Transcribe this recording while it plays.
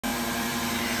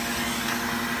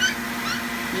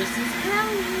This is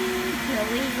Chloe.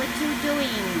 Chloe, what you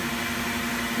doing?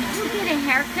 Did you get a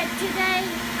haircut today?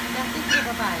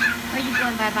 Bye-bye. Are you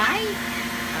going bye-bye?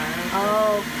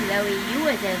 Oh, Chloe, you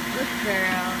was a good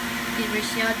girl. Did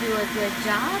Rochelle do a good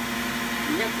job?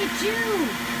 Look at you.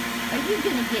 Are you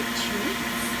going to get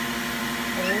treats?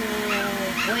 Oh,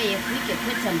 boy, if we could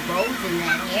put some bows in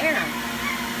that hair.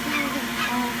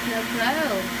 Oh,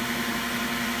 Chloe.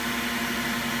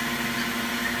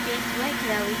 Guess what,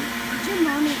 Chloe? Did your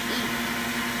mommy eat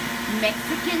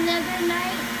Mexican the other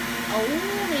night? Oh,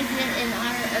 is it in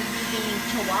honor of you being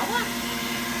Chihuahua?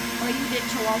 Are you the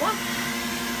Chihuahua?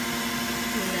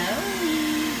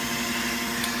 Chloe.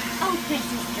 Oh,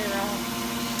 precious girl.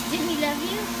 Did we love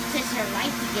you? Such a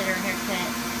light to get her hair cut.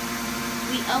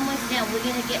 We almost done. We're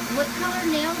going to get, what color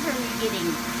nails are we getting?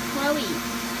 Chloe,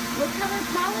 what color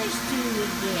polish do we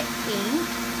get? Pink?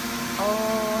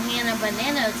 Oh, Hannah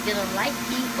Banana is going to like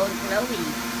pink on Chloe.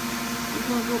 You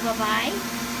going to go bye-bye?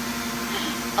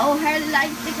 Oh, her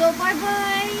likes to go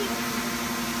bye-bye.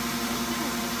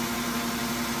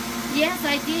 Yes,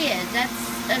 I did. That's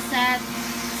a sad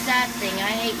thing.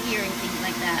 I hate hearing things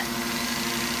like that.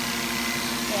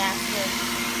 They asked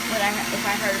if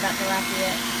I heard about the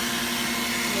Lafayette.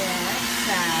 Yeah, that's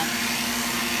sad.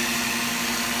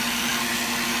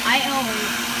 I own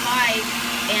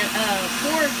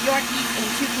 4 Yorkies and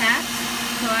 2 cats,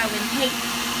 so I would hate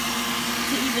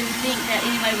to even think that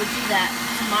anybody would do that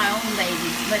to my own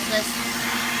babies, much less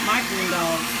my green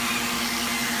dogs.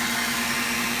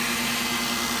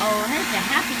 Oh, that's a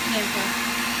happy camper.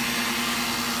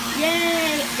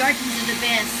 Yay! Yorkies are the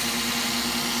best.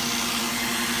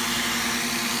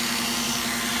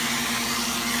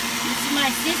 This is my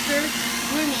sister,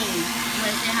 Grooming. You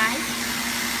want to say hi?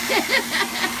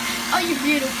 Oh, you're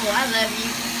beautiful. I love you.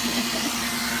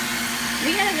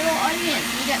 We got a little audience.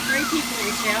 We got 3 people,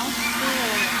 Rochelle.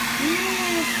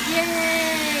 Yes,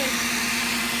 yay!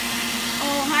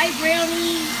 Oh, hi,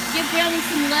 Brownie. Give Brownie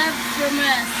some love from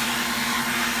us.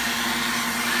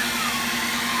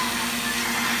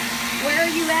 Where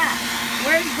are you at?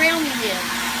 Where does Brownie live?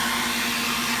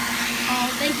 Oh,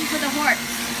 thank you for the hearts.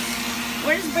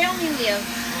 Where does Brownie live?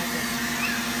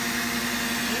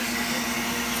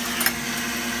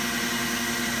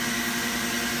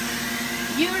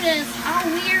 Eunice, oh,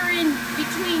 we're in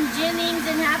between Jennings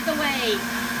and Hathaway.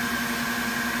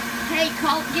 Hey,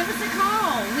 give us a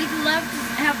call. We'd love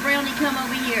to have Brownie come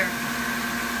over here.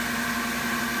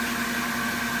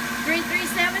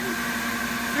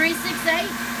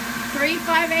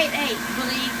 337-368-3588,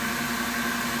 believe.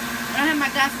 I don't have my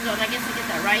glasses on. I guess I get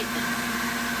that right.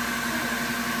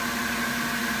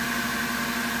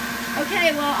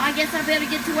 Okay, well, I guess I better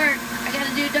get to work. I gotta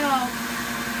do dog.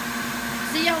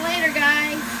 See y'all later,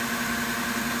 guys.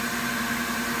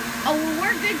 Oh, well,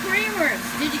 we're good groomers.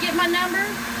 Did you get my number?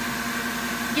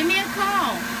 Give me a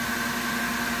call.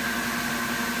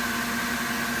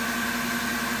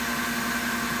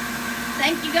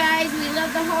 Thank you, guys. We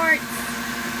love the hearts.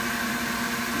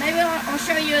 Maybe I'll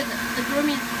show you the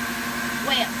grooming.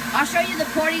 Wait, I'll show you the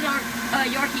porty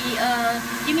Yorkie.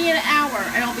 Give me an hour,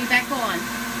 and I'll be back on.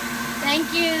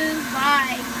 Thank you.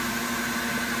 Bye.